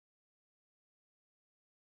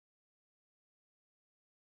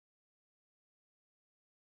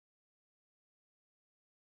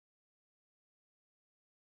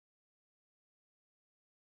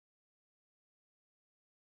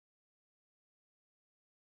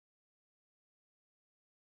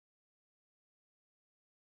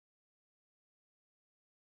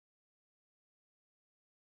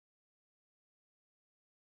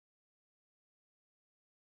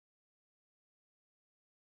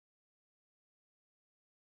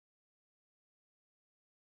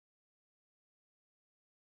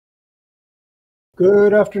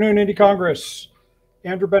Good afternoon, Indy Congress.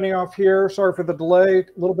 Andrew Benioff here. Sorry for the delay,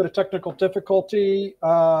 a little bit of technical difficulty,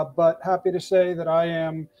 but happy to say that I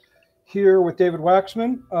am here with David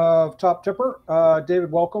Waxman of Top Tipper.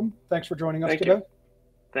 David, welcome. Thanks for joining us today.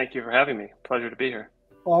 Thank you for having me. Pleasure to be here.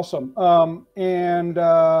 Awesome.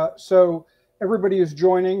 So everybody is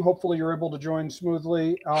joining. Hopefully you're able to join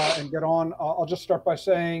smoothly and get on. I'll just start by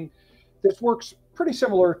saying this works pretty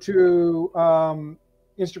similar to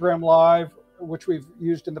Instagram Live, which we've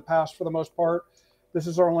used in the past for the most part. This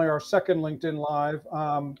is only our second LinkedIn Live,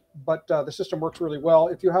 but the system works really well.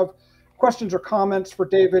 If you have questions or comments for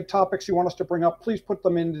David, topics you want us to bring up, please put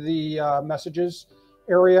them into the messages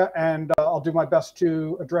area, and I'll do my best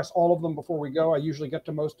to address all of them before we go. I usually get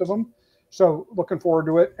to most of them, so looking forward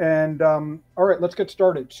to it. And all right, let's get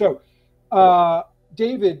started. So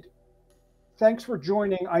David, thanks for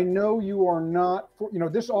joining. I know you are not,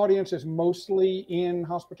 this audience is mostly in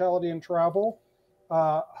hospitality and travel,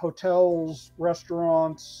 hotels,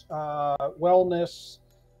 restaurants, wellness,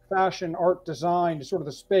 fashion, art, design is sort of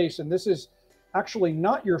the space. And this is actually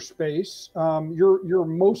not your space. You're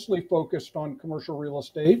mostly focused on commercial real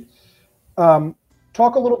estate. Talk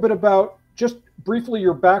a little bit about just briefly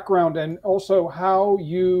your background and also how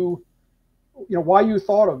why you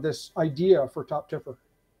thought of this idea for Top Tipper.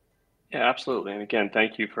 Yeah, absolutely. And again,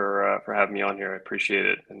 thank you for having me on here. I appreciate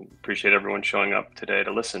it, and appreciate everyone showing up today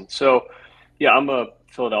to listen. So, yeah, I'm a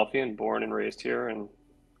Philadelphian, born and raised here, and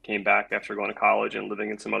came back after going to college and living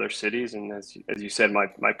in some other cities. And as you said,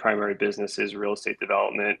 my primary business is real estate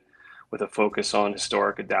development with a focus on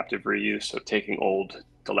historic adaptive reuse. So taking old,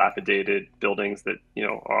 dilapidated buildings that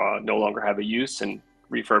no longer have a use and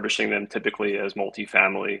refurbishing them typically as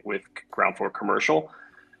multifamily with ground floor commercial.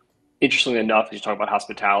 Interestingly enough, as you talk about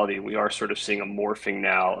hospitality, we are sort of seeing a morphing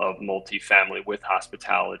now of multifamily with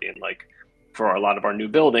hospitality. And like for a lot of our new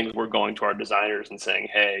buildings, we're going to our designers and saying,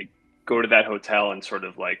 hey, go to that hotel and sort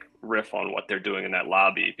of like riff on what they're doing in that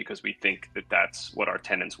lobby, because we think that that's what our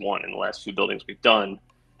tenants want. And the last few buildings we've done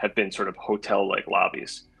have been sort of hotel-like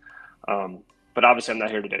lobbies. But obviously I'm not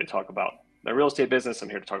here today to talk about my real estate business. I'm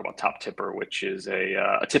here to talk about Top Tipper, which is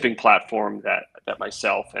a tipping platform that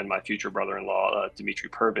myself and my future brother-in-law, Dimitri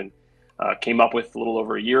Pervin, came up with a little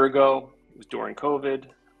over a year ago. It was during COVID.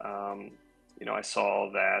 I saw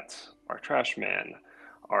that our trash man,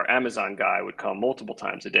 our Amazon guy would come multiple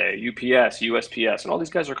times a day, UPS, USPS, and all these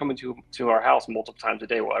guys are coming to our house multiple times a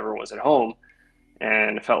day while everyone was at home.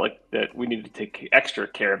 And it felt like that we needed to take extra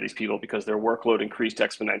care of these people because their workload increased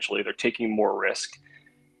exponentially. They're taking more risk.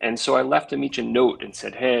 And so I left them each a note and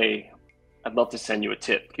said, hey, I'd love to send you a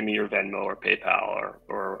tip. Give me your Venmo or PayPal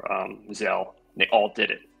or Zelle. And they all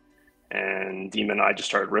did it. And Dima and I just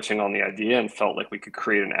started riffing on the idea and felt like we could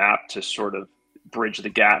create an app to sort of bridge the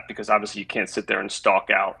gap, because obviously you can't sit there and stalk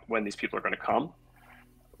out when these people are going to come.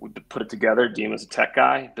 We put it together. Dima's a tech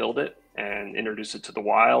guy, build it and introduce it to the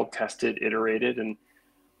wild, test it, iterated. And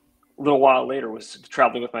a little while later was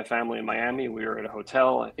traveling with my family in Miami. We were at a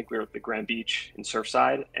hotel. I think we were at the Grand Beach in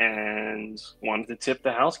Surfside, and wanted to tip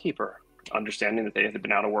the housekeeper, understanding that they had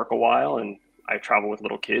been out of work a while. And I travel with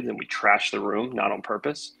little kids, and we trashed the room, not on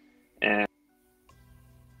purpose. And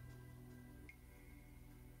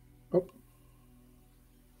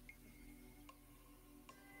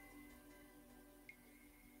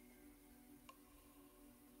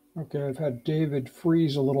Okay, I've had David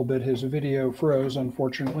freeze a little bit. His video froze,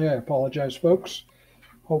 unfortunately. I apologize, folks.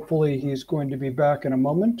 Hopefully he's going to be back in a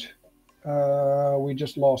moment. We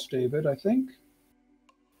just lost David, I think.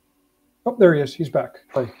 Oh, there he is. He's back.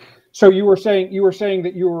 Sorry. So you were saying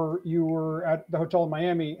that you were at the hotel in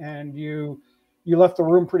Miami, and you left the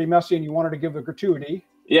room pretty messy, and you wanted to give a gratuity.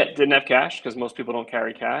 Yeah, didn't have cash because most people don't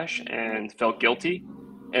carry cash, and felt guilty.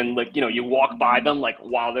 And you walk by them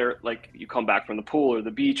while they're you come back from the pool or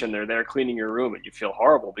the beach, and they're there cleaning your room, and you feel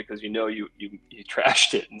horrible because you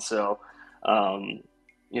trashed it. And so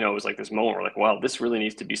it was like this moment where wow, this really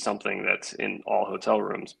needs to be something that's in all hotel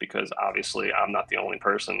rooms, because obviously I'm not the only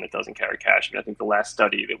person that doesn't carry cash. I think the last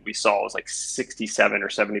study that we saw was 67 or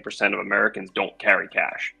 70% of Americans don't carry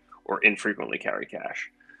cash or infrequently carry cash.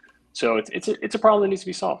 So it's a problem that needs to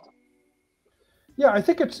be solved. Yeah, I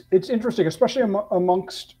think it's interesting, especially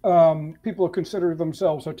amongst people who consider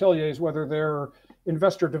themselves hoteliers, whether they're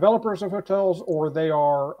investor developers of hotels or they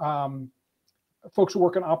are folks who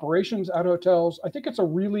work in operations at hotels. I think it's a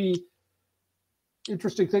really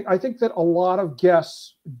interesting thing. I think that a lot of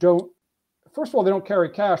guests first of all, they don't carry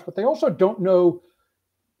cash, but they also don't know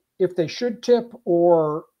if they should tip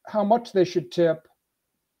or how much they should tip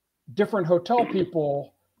different hotel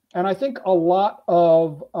people. And I think a lot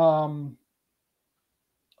of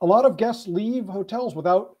guests leave hotels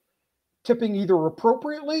without tipping either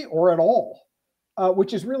appropriately or at all,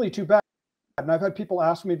 which is really too bad. And I've had people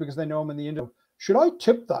ask me, because they know I'm in the industry, should I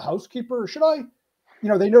tip the housekeeper? Or should I,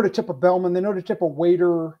 they know to tip a bellman, they know to tip a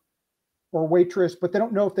waiter or waitress, but they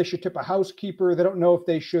don't know if they should tip a housekeeper. They don't know if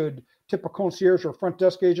they should tip a concierge or front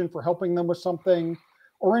desk agent for helping them with something,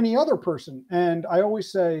 or any other person. And I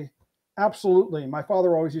always say, absolutely. My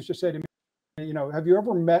father always used to say to me, have you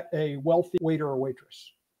ever met a wealthy waiter or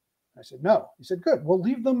waitress? I said, no. He said, good. Well,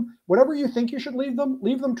 leave them, whatever you think you should leave them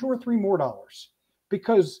 $2 or $3 more,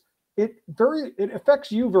 because it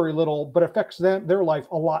affects you very little, but affects their life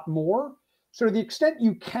a lot more. So to the extent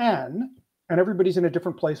you can, and everybody's in a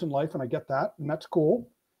different place in life, and I get that, and that's cool.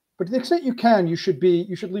 But to the extent you can, you should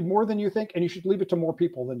leave more than you think, and you should leave it to more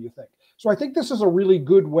people than you think. So I think this is a really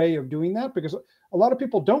good way of doing that, because a lot of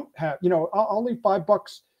people don't have, I'll leave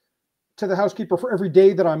 $5 to the housekeeper for every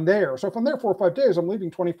day that I'm there. So if I'm there 4 or 5 days, I'm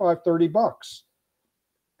leaving $25, $30.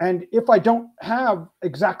 And if I don't have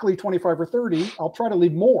exactly 25 or 30, I'll try to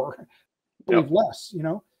leave more, leave less,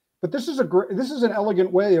 But this is an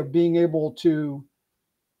elegant way of being able to.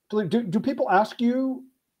 Do people ask you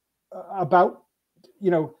about,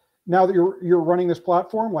 now that you're running this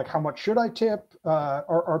platform, like how much should I tip?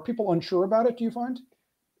 Are people unsure about it, do you find?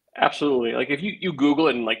 Absolutely. Like if you Google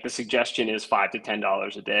it, and like the suggestion is $5 to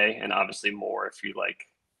 $10 a day, and obviously more if you like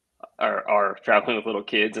are traveling with little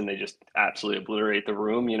kids and they just absolutely obliterate the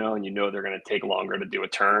room, and they're going to take longer to do a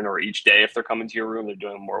turn, or each day if they're coming to your room, they're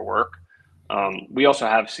doing more work. We also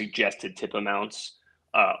have suggested tip amounts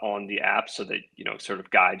on the app, so that sort of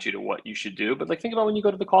guides you to what you should do. But like, think about when you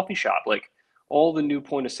go to the coffee shop, like all the new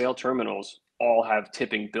point of sale terminals all have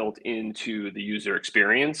tipping built into the user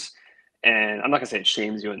experience. And I'm not gonna say it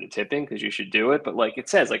shames you into tipping, because you should do it, but like it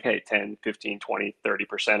says like, hey, 10, 15, 20,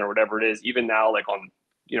 30% or whatever it is. Even now, like on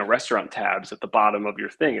restaurant tabs at the bottom of your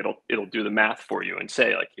thing, it'll do the math for you and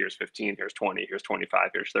say like, here's 15, here's 20, here's 25,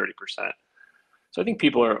 here's 30%. So I think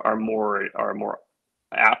people are more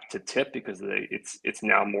apt to tip, because it's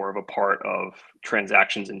now more of a part of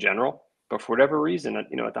transactions in general. But for whatever reason, at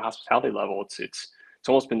the hospitality level, it's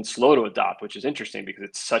almost been slow to adopt, which is interesting, because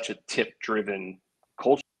it's such a tip driven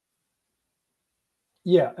culture.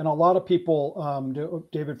 Yeah, and a lot of people,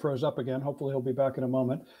 David froze up again. Hopefully he'll be back in a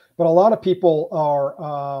moment. But a lot of people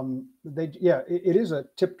are, it is a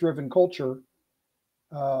tip-driven culture.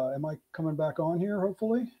 Am I coming back on here,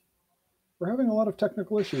 hopefully? We're having a lot of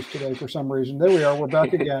technical issues today for some reason. There we are, we're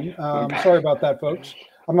back again. Sorry about that, folks.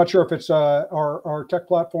 I'm not sure if it's our tech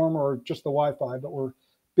platform or just the Wi-Fi, but we're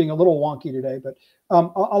being a little wonky today. But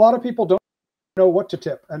a lot of people don't know what to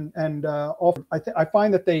tip. And often I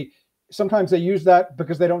find that sometimes they use that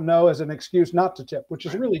because they don't know, as an excuse not to tip, which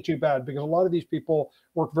is really too bad, because a lot of these people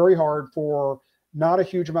work very hard for not a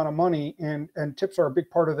huge amount of money, and tips are a big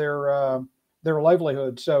part of their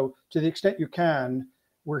livelihood. So to the extent you can,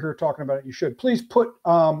 we're here talking about it, you should. Please put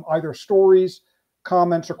either stories,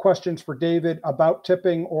 comments, or questions for David about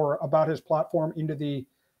tipping or about his platform onto the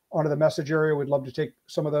message area. We'd love to take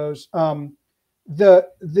some of those. One of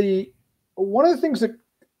the things that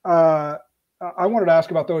I wanted to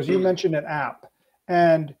ask about, though, is you mentioned an app.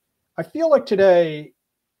 And I feel like today,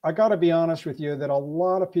 I got to be honest with you, that a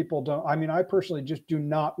lot of people don't. I mean, I personally just do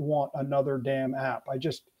not want another damn app. I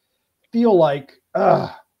just feel like,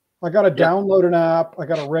 I got to download an app. I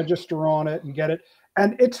got to register on it and get it.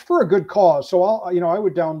 And it's for a good cause. So I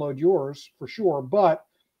would download yours for sure. But,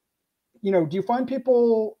 do you find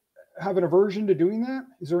people have an aversion to doing that?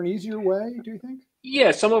 Is there an easier way, do you think?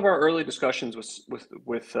 Yeah, some of our early discussions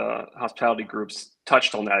with hospitality groups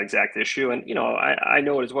touched on that exact issue, and I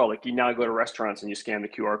know it as well. Like, you now go to restaurants and you scan the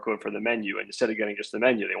QR code for the menu, and instead of getting just the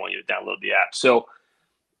menu, they want you to download the app. So,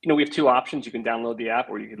 we have two options. You can download the app,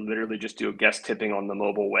 or you can literally just do a guest tipping on the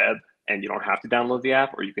mobile web, and you don't have to download the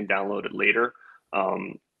app, or you can download it later.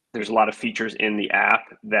 There's a lot of features in the app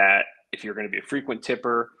that, if you're going to be a frequent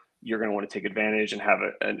tipper, you're going to want to take advantage and have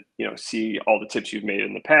see all the tips you've made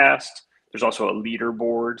in the past. There's also a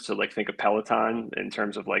leaderboard. So like, think of Peloton in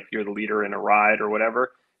terms of like, you're the leader in a ride or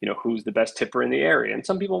whatever, who's the best tipper in the area. And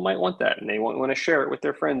some people might want that, and they want to share it with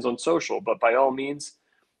their friends on social. But by all means,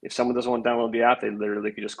 if someone doesn't want to download the app, they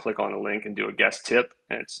literally could just click on a link and do a guest tip.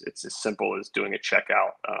 And it's as simple as doing a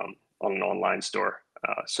checkout on an online store.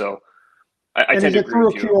 So I tend to agree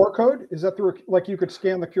with you. Is it through a QR code? Is that through, like, you could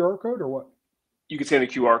scan the QR code, or what? You could scan the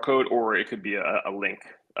QR code, or it could be a link.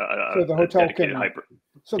 So the hotel can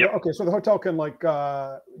So yep. So the hotel can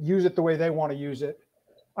use it the way they want to use it.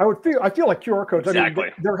 I feel like QR codes. Exactly. I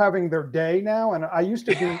mean, they're having their day now, and I used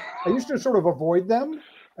to sort of avoid them,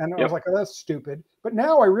 and I was like, oh, that's stupid. But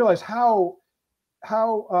now I realize how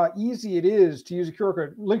easy it is to use a QR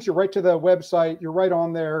code. It links you right to the website. You're right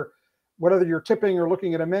on there. whether you're tipping or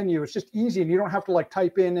looking at a menu, it's just easy, and you don't have to like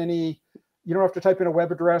type in you don't have to type in a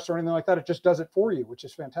web address or anything like that. It just does it for you, which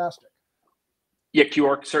is fantastic. Yeah,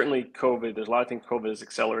 QR, certainly COVID, there's a lot of things COVID has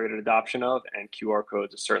accelerated adoption of, and QR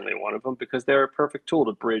codes is certainly one of them because they're a perfect tool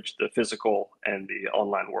to bridge the physical and the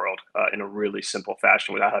online world in a really simple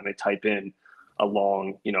fashion without having to type in a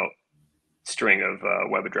long, string of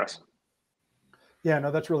web address. Yeah,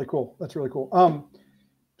 no, that's really cool. That's really cool.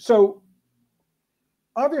 So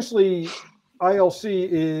obviously ILC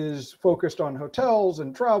is focused on hotels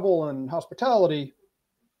and travel and hospitality.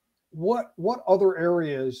 What other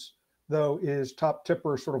areas, though, is Top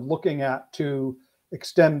Tipper sort of looking at to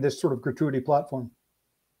extend this sort of gratuity platform?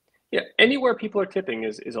 Yeah, anywhere people are tipping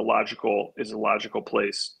is a logical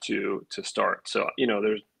place to start. So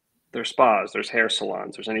there's spas, there's hair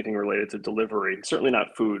salons, there's anything related to delivery. Certainly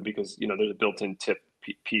not food because there's a built-in tip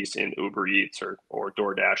piece in Uber Eats or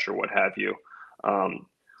DoorDash or what have you.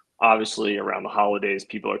 Obviously, around the holidays,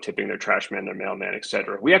 people are tipping their trash man, their mailman,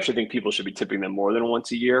 etc. We actually think people should be tipping them more than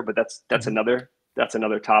once a year, but that's another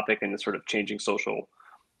topic and it's sort of changing social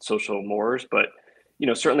mores. But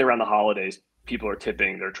certainly around the holidays, people are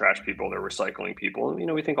tipping their trash people, their recycling people,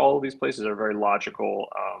 and we think all of these places are very logical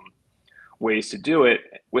ways to do it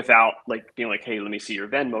without like being like, hey, let me see your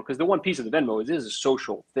Venmo, because the one piece of the Venmo is a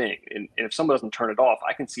social thing, and if someone doesn't turn it off,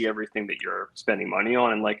 I can see everything that you're spending money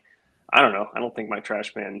on, and like, I don't know. I don't think my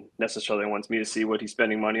trash man necessarily wants me to see what he's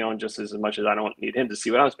spending money on just as much as I don't need him to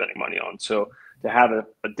see what I'm spending money on. So to have a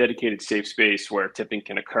dedicated safe space where tipping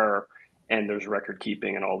can occur and there's record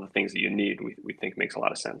keeping and all the things that you need, we think makes a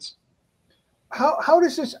lot of sense. How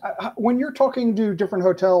does this, when you're talking to different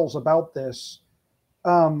hotels about this,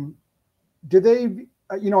 do they,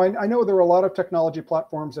 I know there are a lot of technology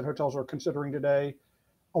platforms that hotels are considering today.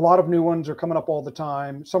 A lot of new ones are coming up all the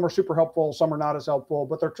time. Some are super helpful, some are not as helpful,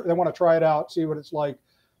 but they want to try it out, see what it's like.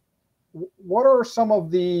 What are some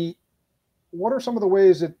of the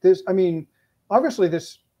ways that this, obviously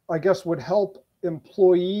this, I guess, would help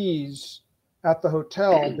employees at the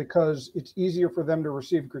hotel because it's easier for them to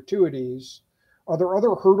receive gratuities. Are there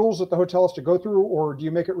other hurdles that the hotel has to go through, or do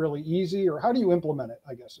you make it really easy, or how do you implement it,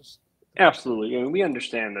 I guess? Absolutely. I mean, we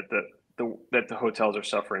understand that the hotels are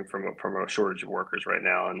suffering from a shortage of workers right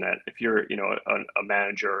now, and that if you're a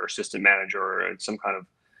manager or assistant manager or some kind of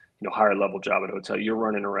higher level job at a hotel, you're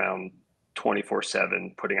running around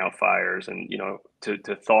 24/7 putting out fires, and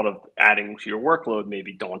to thought of adding to your workload may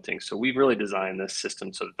be daunting. So we've really designed this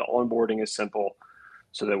system so that the onboarding is simple,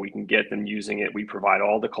 so that we can get them using it. We provide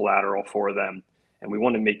all the collateral for them, and we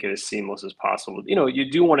want to make it as seamless as possible.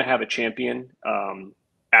 You do want to have a champion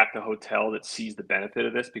at the hotel that sees the benefit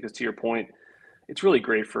of this, because to your point, it's really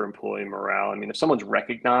great for employee morale. I mean, if someone's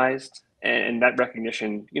recognized, and that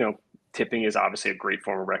recognition, tipping is obviously a great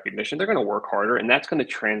form of recognition, they're going to work harder, and that's going to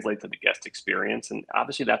translate to the guest experience. And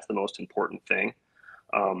obviously that's the most important thing.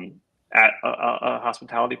 At a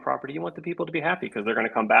hospitality property, you want the people to be happy because they're going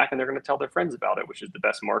to come back and they're going to tell their friends about it, which is the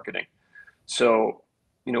best marketing. So,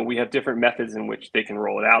 we have different methods in which they can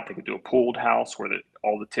roll it out. They could do a pooled house where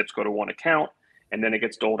all the tips go to one account, and then it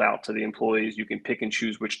gets doled out to the employees. You can pick and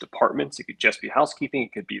choose which departments. It could just be housekeeping,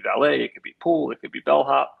 it could be valet, it could be pool, it could be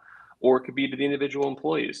bellhop, or it could be to the individual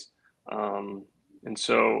employees. And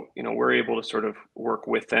so, we're able to sort of work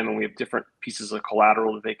with them, and we have different pieces of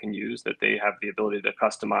collateral that they can use that they have the ability to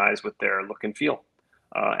customize with their look and feel.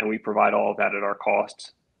 And we provide all of that at our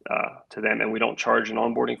cost to them, and we don't charge an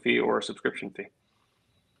onboarding fee or a subscription fee.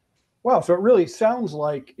 Wow. So it really sounds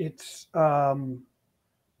like it's,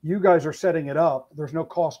 you guys are setting it up. There's no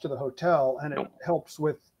cost to the hotel, and it helps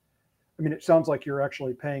with, it sounds like you're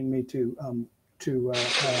actually paying me to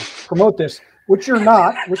promote this, which you're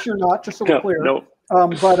not, just so we're clear. No.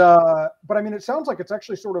 But it sounds like it's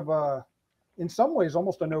actually sort of in some ways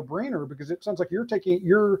almost a no-brainer, because it sounds like you're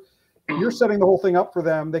setting the whole thing up for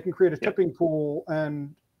them. They can create a tipping pool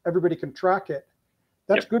and everybody can track it.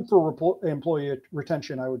 That's good for employee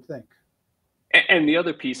retention, I would think. And the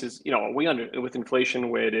other piece is, with inflation the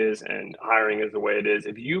way it is and hiring is the way it is,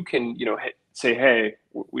 if you can, say, hey,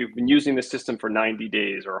 we've been using this system for 90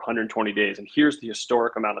 days or 120 days, and here's the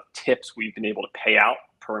historic amount of tips we've been able to pay out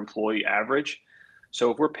per employee average.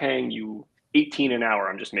 So if we're paying you 18 an hour,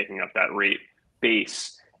 I'm just making up that rate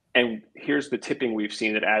base, and here's the tipping we've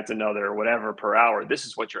seen that adds another whatever per hour, this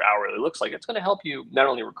is what your hourly looks like. It's going to help you not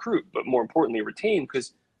only recruit, but more importantly, retain,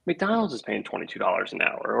 because McDonald's is paying $22 an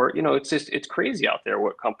hour, or it's crazy out there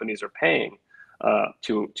what companies are paying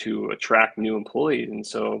to attract new employees, and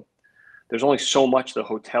so there's only so much the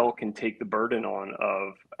hotel can take the burden on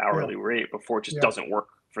of hourly rate before it just doesn't work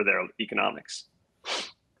for their economics.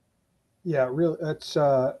 Yeah, really, it's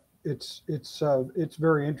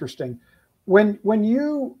very interesting. when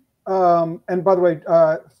you and by the way,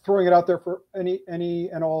 throwing it out there for any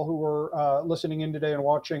and all who are listening in today and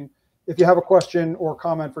watching, if you have a question or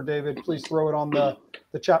comment for David, please throw it on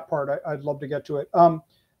the chat part. I'd love to get to it.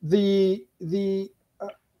 The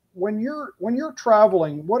when you're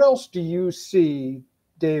traveling, what else do you see,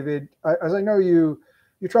 David? As I know you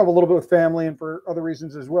travel a little bit with family and for other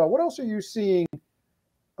reasons as well. What else are you seeing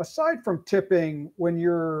aside from tipping when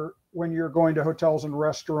you're going to hotels and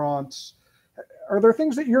restaurants? Are there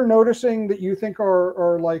things that you're noticing that you think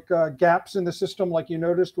are like gaps in the system, like you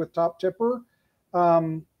noticed with Top Tipper?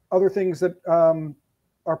 Other things that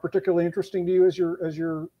are particularly interesting to you as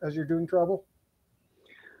you're doing travel?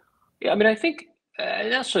 Yeah, I mean, I think not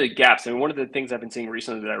necessarily gaps. I mean, one of the things I've been seeing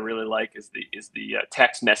recently that I really like is the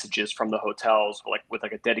text messages from the hotels, like with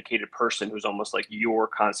like a dedicated person who's almost like your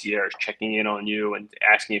concierge, checking in on you and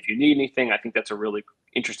asking if you need anything. I think that's a really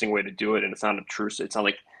interesting way to do it, and it's not obtrusive. It's not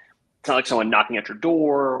like someone knocking at your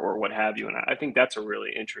door or what have you. And I think that's a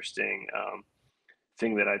really interesting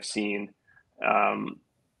thing that I've seen. Um,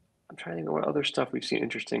 I'm trying to think of what other stuff we've seen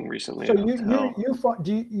interesting recently So at a hotel.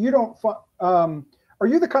 you don't are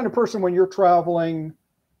you the kind of person when you're traveling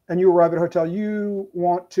and you arrive at a hotel, you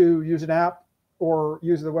want to use an app or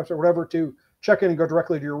use the website, whatever, to check in and go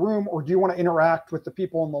directly to your room, or do you want to interact with the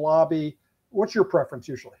people in the lobby? What's your preference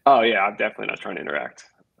usually? Oh yeah, I'm definitely not trying to interact.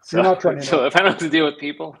 You're So not trying to so interact. if I don't have to deal with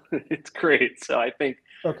people, it's great. So I think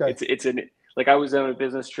Okay. it's an like I was on a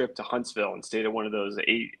business trip to Huntsville and stayed at one of those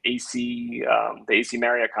AC the AC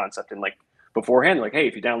Marriott concept, and like beforehand, like, hey,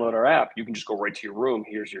 if you download our app, you can just go right to your room.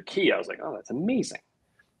 Here's your key. I was like, oh, that's amazing.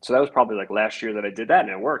 So that was probably like last year that I did that and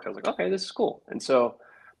it worked. I was like, okay, this is cool. And so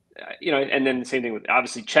and then the same thing with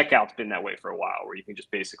obviously checkout's been that way for a while, where you can just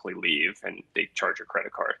basically leave and they charge your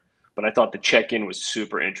credit card. But I thought the check-in was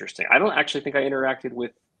super interesting. I don't actually think I interacted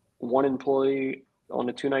with one employee on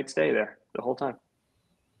a 2-night stay there the whole time.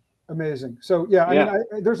 Amazing. So yeah, I mean,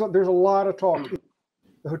 Yeah. there's a lot of talk in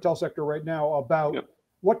the hotel sector right now about Yep.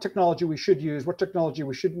 what technology we should use, what technology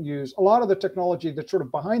we shouldn't use. A lot of the technology that's sort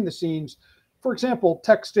of behind the scenes, for example,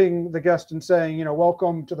 texting the guest and saying,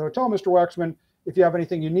 welcome to the hotel, Mr. Waxman. If you have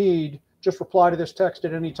anything you need, just reply to this text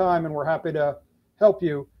at any time and we're happy to help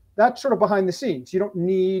you. That's sort of behind the scenes. You don't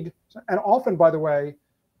need, and often, by the way,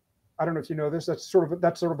 I don't know if you know this, that's sort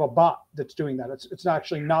of a bot that's doing that. It's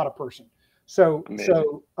actually not a person. So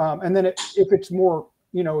Amazing. and then if it's more,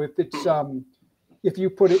 if it's if you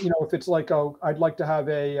put it, if it's like, oh, I'd like to have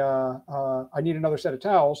I need another set of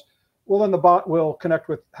towels. Well, then the bot will connect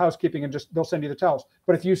with housekeeping and they'll send you the towels.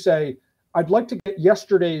 But if you say, I'd like to get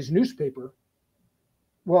yesterday's newspaper,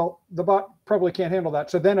 well, the bot probably can't handle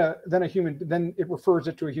that. So then it refers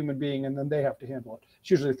it to a human being, and then they have to handle it.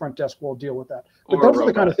 It's usually the front desk will deal with that. But Or a those are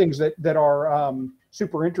the kind robot. of things that are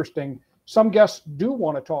super interesting. Some guests do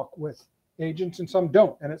want to talk with agents, and some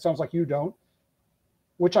don't. And it sounds like you don't,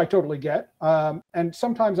 which I totally get. And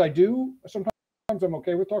sometimes I do. Sometimes I'm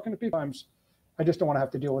okay with talking to people. Sometimes I just don't want to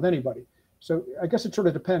have to deal with anybody. So I guess it sort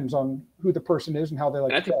of depends on who the person is and how they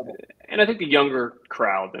like to travel. And I think the younger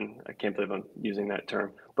crowd, and I can't believe I'm using that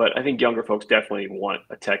term, but I think younger folks definitely want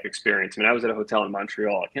a tech experience. I mean, I was at a hotel in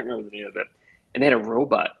Montreal. I can't remember the name of it. And they had a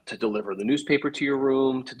robot to deliver the newspaper to your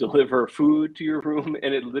room, to deliver food to your room.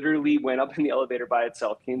 And it literally went up in the elevator by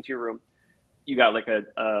itself, came to your room. You got like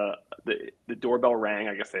the doorbell rang.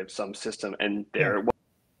 I guess they have some system. And Yeah. there it was.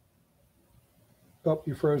 Oh,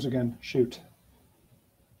 you froze again. Shoot.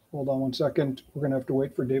 Hold on one second. We're going to have to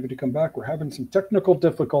wait for David to come back. We're having some technical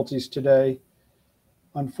difficulties today.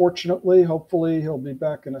 Unfortunately, hopefully he'll be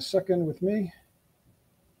back in a second with me.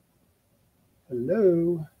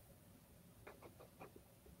 Hello.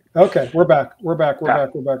 Okay, we're back. We're back.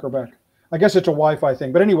 I guess it's a Wi-Fi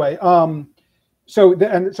thing. But anyway, so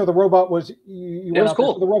the robot was, you went was out there,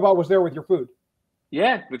 cool. so the robot was there with your food.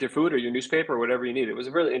 Yeah, with your food or your newspaper or whatever you need. It was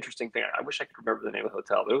a really interesting thing. I wish I could remember the name of the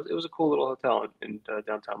hotel, but it was a cool little hotel in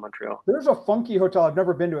downtown Montreal. There's a funky hotel. I've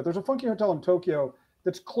never been to it. There's a funky hotel in Tokyo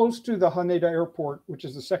that's close to the Haneda Airport, which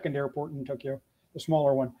is the second airport in Tokyo, the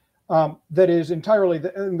smaller one. That is entirely,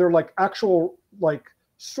 and they're like actual, like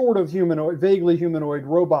sort of humanoid, vaguely humanoid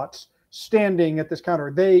robots standing at this counter.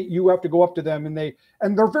 You have to go up to them, and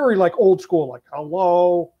they're very like old school, like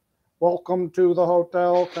hello, welcome to the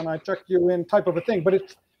hotel, can I check you in, type of a thing. But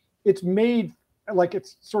it's made like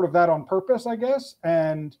it's sort of that on purpose, I guess.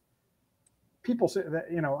 And people say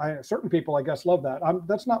that, certain people, I guess, love that.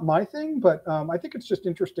 That's not my thing, but I think it's just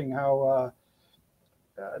interesting how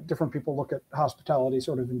different people look at hospitality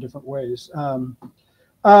sort of in different ways.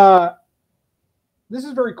 This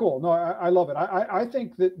is very cool. No, I love it. I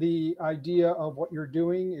think that the idea of what you're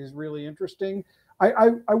doing is really interesting.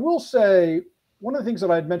 I will say, one of the things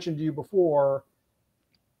that I had mentioned to you before,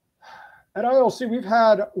 at ILC, we've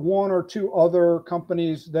had one or two other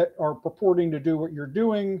companies that are purporting to do what you're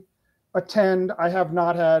doing attend. I have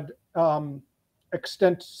not had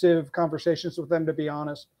extensive conversations with them, to be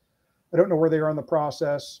honest. I don't know where they are in the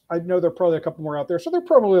process. I know there are probably a couple more out there. So there are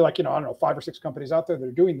probably like, I don't know, 5 or 6 companies out there that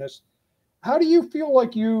are doing this. How do you feel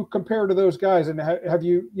like you compare to those guys? And have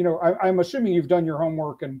you, I'm assuming you've done your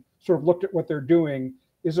homework and sort of looked at what they're doing.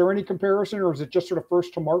 Is there any comparison, or is it just sort of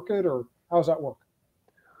first to market, or how does that work?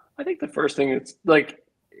 I think the first thing is like,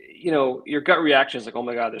 your gut reaction is like, oh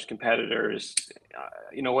my God, there's competitors.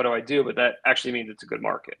 What do I do? But that actually means it's a good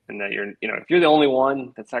market, and that if you're the only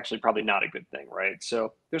one, that's actually probably not a good thing, right?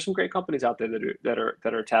 So there's some great companies out there that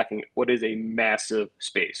are attacking what is a massive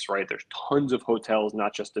space, right? There's tons of hotels,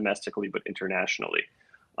 not just domestically but internationally,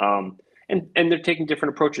 and they're taking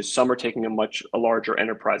different approaches. Some are taking a larger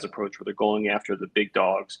enterprise approach where they're going after the big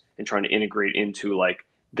dogs and trying to integrate into like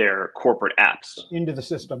their corporate apps into the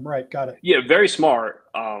system, right? Got it. Yeah, very smart.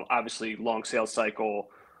 Obviously, long sales cycle,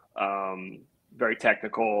 very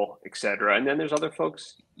technical, et cetera. And then there's other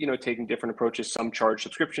folks, taking different approaches. Some charge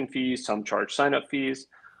subscription fees, some charge sign-up fees.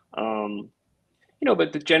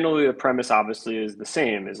 But generally the premise obviously is the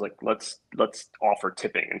same. Is like let's offer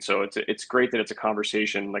tipping, and so it's great that it's a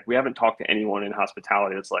conversation. Like we haven't talked to anyone in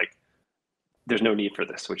hospitality that's like, there's no need for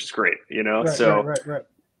this, which is great. Right.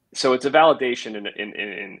 So it's a validation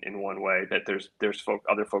in one way that there's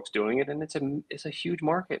other folks doing it, and it's a huge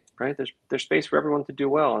market, right? There's space for everyone to do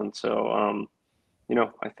well, and so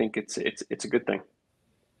I think it's a good thing.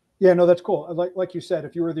 Yeah, no, that's cool. Like you said,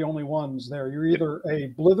 if you were the only ones there, you're either a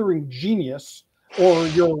blithering genius or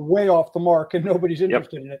you're way off the mark and nobody's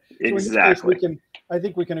interested in it. So exactly. In this case, I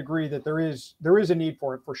think we can agree that there is a need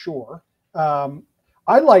for it for sure.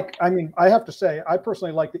 I have to say, I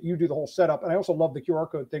personally like that you do the whole setup. And I also love the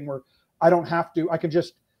QR code thing where I don't have to, I can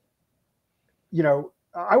just,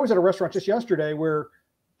 I was at a restaurant just yesterday where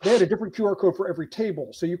they had a different QR code for every table.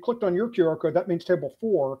 So you clicked on your QR code, that means table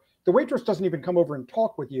 4. The waitress doesn't even come over and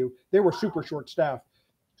talk with you. They were super short staffed.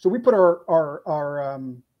 So we put our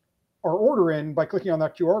order in by clicking on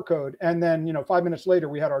that QR code. And then, 5 minutes later,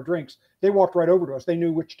 we had our drinks. They walked right over to us. They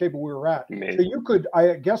knew which table we were at. Amazing. So you could,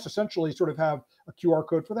 I guess, essentially sort of have a QR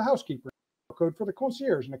code for the housekeeper, a code for the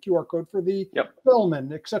concierge, and a QR code for the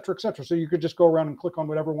bellman, et cetera, et cetera. So you could just go around and click on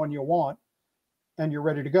whatever one you want, and you're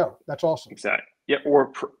ready to go. That's awesome. Exactly. Yeah.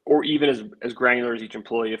 Or even as granular as each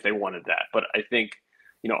employee if they wanted that. But I think,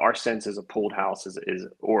 our sense is a pooled house is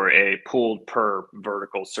or a pooled per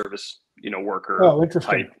vertical service, worker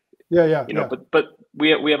interesting. type. Yeah. But we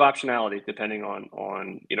have optionality depending on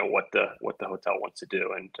what the hotel wants to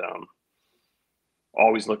do, and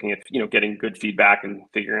always looking at getting good feedback and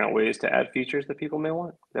figuring out ways to add features that people may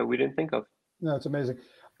want that we didn't think of. No, it's amazing.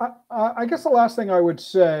 I guess the last thing I would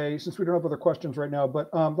say, since we don't have other questions right now,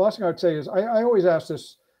 but the last thing I would say is I always ask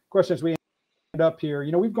this question as we end up here.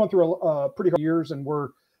 We've gone through a pretty hard years, and we're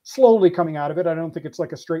slowly coming out of it. I don't think it's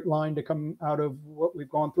like a straight line to come out of what we've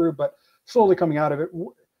gone through, but slowly coming out of it.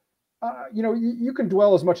 You can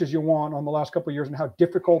dwell as much as you want on the last couple of years and how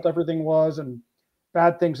difficult everything was and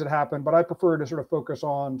bad things that happened, but I prefer to sort of focus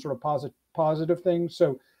on sort of positive things.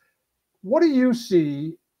 So what do you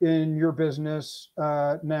see in your business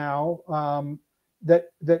now that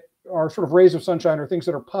are sort of rays of sunshine or things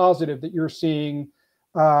that are positive that you're seeing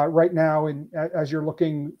right now as you're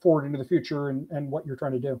looking forward into the future and what you're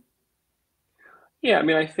trying to do? Yeah, I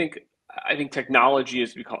mean, I think technology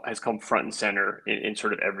has come front and center in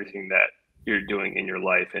sort of everything that you're doing in your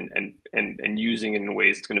life, and using it in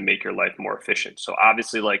ways that's going to make your life more efficient. So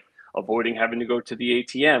obviously, like avoiding having to go to the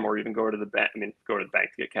ATM or even go to the bank. I mean, go to the bank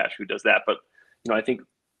to get cash. Who does that? But I think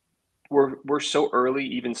we're so early,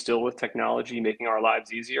 even still, with technology making our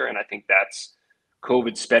lives easier, and I think that's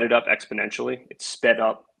COVID sped it up exponentially. It sped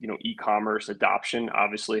up, e-commerce adoption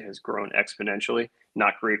obviously has grown exponentially.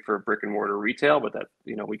 Not great for brick and mortar retail, but that,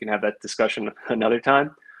 we can have that discussion another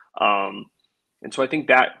time. And so I think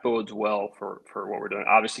that bodes well for what we're doing.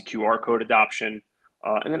 Obviously QR code adoption,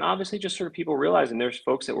 and then obviously just sort of people realizing there's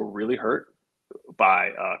folks that were really hurt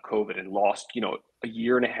by COVID and lost, a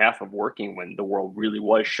year and a half of working when the world really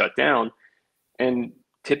was shut down, and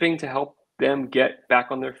tipping to help them get back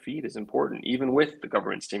on their feet is important, even with the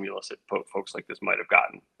government stimulus that folks like this might have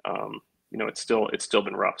gotten. It's still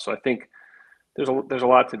been rough. So I think there's a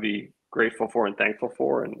lot to be grateful for and thankful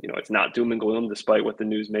for, and it's not doom and gloom despite what the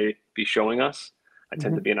news may be showing us. I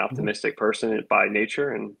tend to be an optimistic person by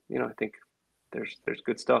nature, and I think there's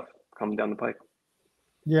good stuff coming down the pike.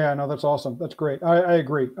 Yeah, no, that's awesome. That's great. I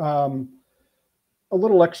agree. A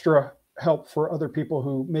little extra help for other people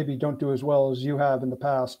who maybe don't do as well as you have in the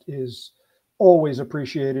past is always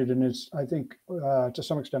appreciated, and is, I think, to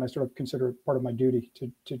some extent, I sort of consider it part of my duty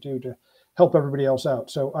to help everybody else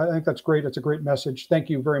out. So I think that's great. It's a great message. Thank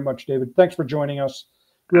you very much, David. Thanks for joining us.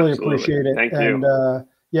 Really Absolutely. appreciate it. Thank and you.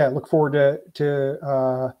 yeah, look forward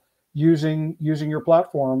to using your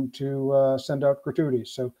platform to send out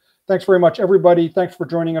gratuities. So thanks very much, everybody. Thanks for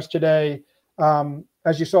joining us today.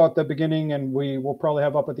 As you saw at the beginning, and we will probably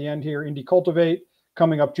have up at the end here, Indie Cultivate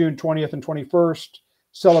coming up June 20th and 21st,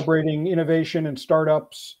 celebrating innovation and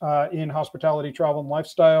startups in hospitality, travel, and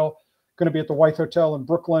lifestyle. Going to be at the White Hotel in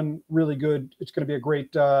Brooklyn. Really good. It's going to be a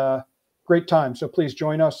great time. So please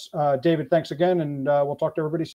join us. David, thanks again, and we'll talk to everybody soon.